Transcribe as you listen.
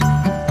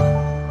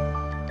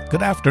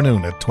Good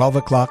afternoon. At 12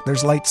 o'clock,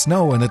 there's light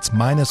snow and it's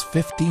minus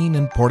 15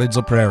 in Portage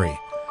la Prairie.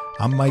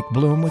 I'm Mike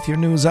Bloom with your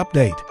news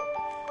update.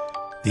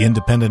 The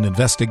Independent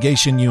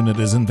Investigation Unit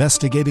is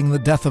investigating the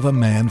death of a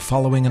man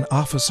following an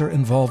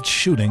officer-involved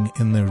shooting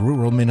in the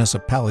rural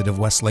municipality of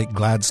Westlake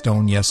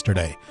Gladstone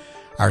yesterday.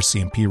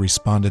 RCMP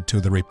responded to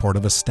the report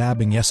of a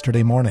stabbing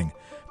yesterday morning.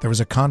 There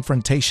was a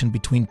confrontation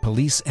between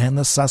police and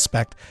the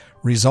suspect,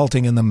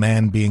 resulting in the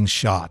man being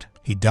shot.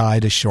 He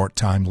died a short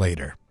time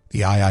later.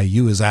 The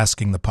IIU is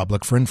asking the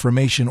public for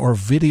information or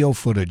video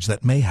footage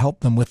that may help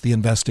them with the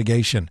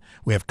investigation.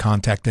 We have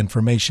contact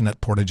information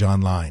at Portage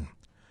Online.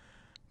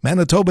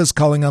 Manitoba is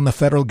calling on the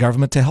federal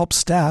government to help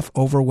staff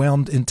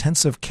overwhelmed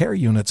intensive care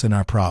units in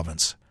our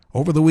province.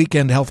 Over the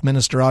weekend, Health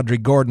Minister Audrey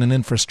Gordon and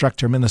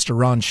Infrastructure Minister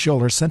Ron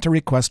Scholler sent a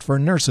request for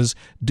nurses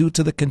due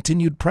to the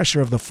continued pressure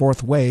of the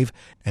fourth wave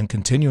and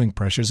continuing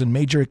pressures in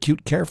major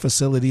acute care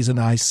facilities and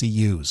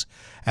ICUs.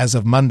 As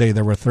of Monday,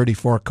 there were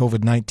 34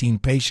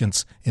 COVID-19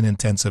 patients in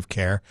intensive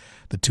care.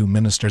 The two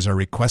ministers are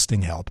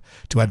requesting help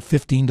to add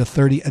 15 to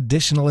 30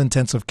 additional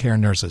intensive care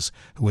nurses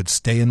who would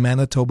stay in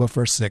Manitoba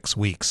for 6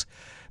 weeks.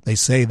 They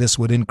say this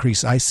would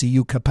increase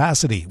ICU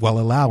capacity while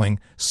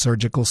allowing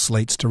surgical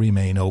slates to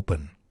remain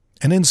open.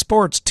 And in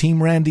sports,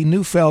 Team Randy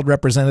Neufeld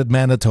represented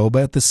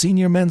Manitoba at the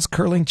Senior Men's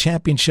Curling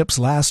Championships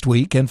last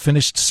week and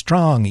finished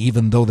strong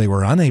even though they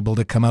were unable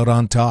to come out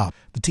on top.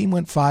 The team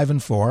went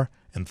 5-4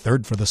 and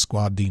third for the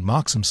squad. Dean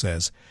Moxham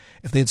says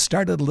if they had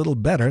started a little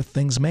better,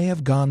 things may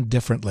have gone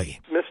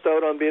differently. Missed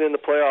out on being in the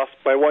playoffs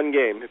by one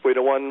game. If we'd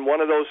have won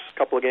one of those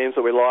couple of games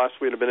that we lost,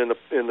 we'd have been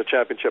in the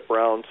championship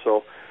round.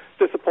 So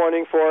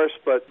disappointing for us,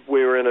 but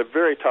we were in a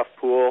very tough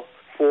pool.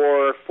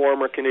 4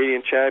 former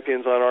Canadian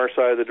champions on our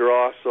side of the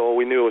draw, so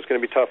we knew it was going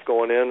to be tough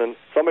going in, and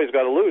somebody's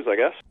got to lose, I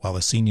guess. While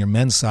the senior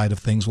men's side of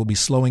things will be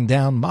slowing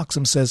down,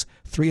 Moxham says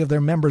 3 of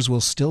their members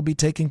will still be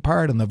taking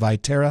part in the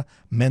Viterra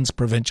Men's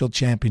Provincial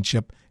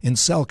Championship in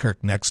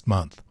Selkirk next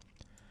month.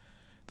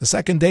 The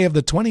second day of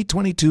the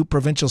 2022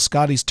 Provincial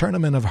Scotties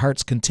Tournament of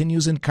Hearts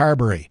continues in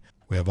Carberry.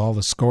 We have all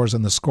the scores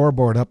on the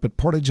scoreboard up at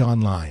Portage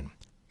Online.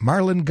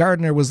 Marlon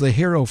Gardner was the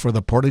hero for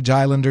the Portage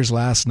Islanders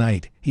last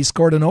night. He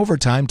scored in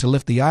overtime to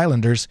lift the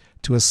Islanders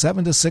to a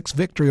 7-6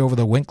 victory over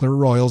the Winkler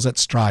Royals at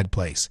Stride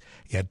Place.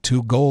 He had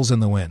 2 goals in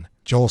the win.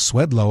 Joel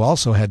Swedlow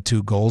also had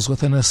 2 goals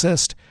with an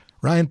assist.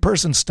 Ryan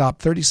Persson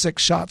stopped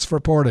 36 shots for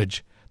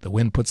Portage. The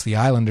win puts the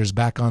Islanders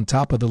back on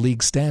top of the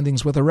league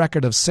standings with a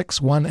record of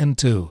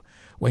 6-1-2.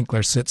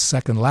 Winkler sits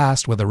second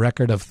last with a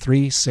record of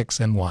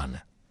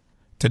 3-6-1.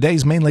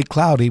 Today's mainly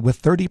cloudy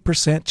with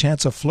 30%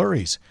 chance of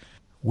flurries.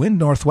 Wind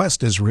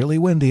northwest is really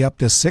windy up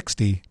to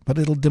 60, but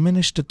it'll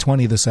diminish to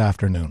 20 this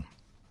afternoon.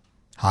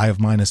 High of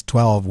minus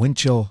 12, wind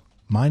chill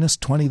minus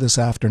 20 this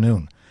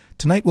afternoon.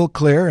 Tonight will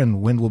clear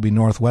and wind will be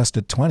northwest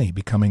at 20,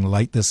 becoming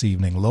light this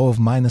evening, low of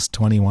minus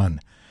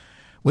 21.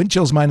 Wind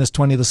chills minus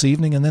 20 this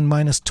evening and then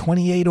minus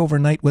 28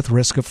 overnight with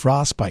risk of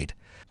frostbite.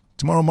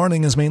 Tomorrow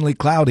morning is mainly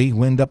cloudy,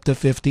 wind up to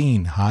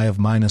 15, high of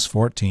minus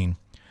 14.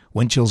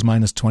 Wind chills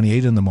minus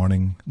 28 in the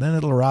morning, then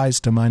it'll rise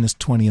to minus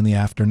 20 in the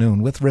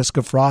afternoon with risk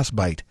of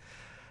frostbite.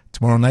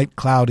 Tomorrow night,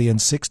 cloudy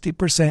and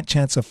 60%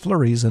 chance of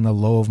flurries and a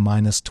low of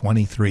minus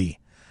 23.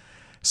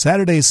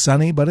 Saturday's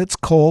sunny, but it's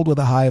cold with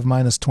a high of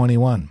minus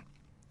 21.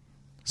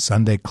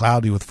 Sunday,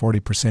 cloudy with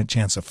 40%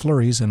 chance of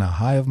flurries and a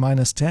high of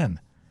minus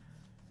 10.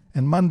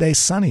 And Monday,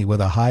 sunny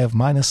with a high of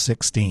minus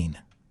 16.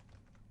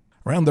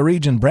 Around the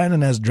region,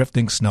 Brandon has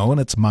drifting snow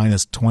and it's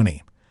minus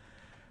 20.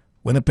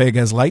 Winnipeg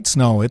has light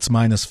snow, it's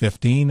minus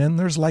 15, and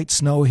there's light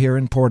snow here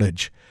in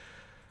Portage.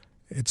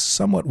 It's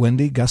somewhat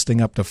windy,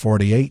 gusting up to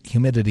 48,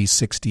 humidity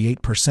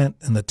 68%,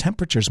 and the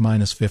temperature's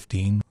minus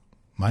 15,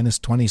 minus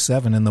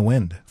 27 in the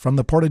wind. From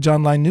the Portage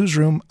Online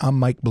Newsroom, I'm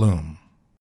Mike Bloom.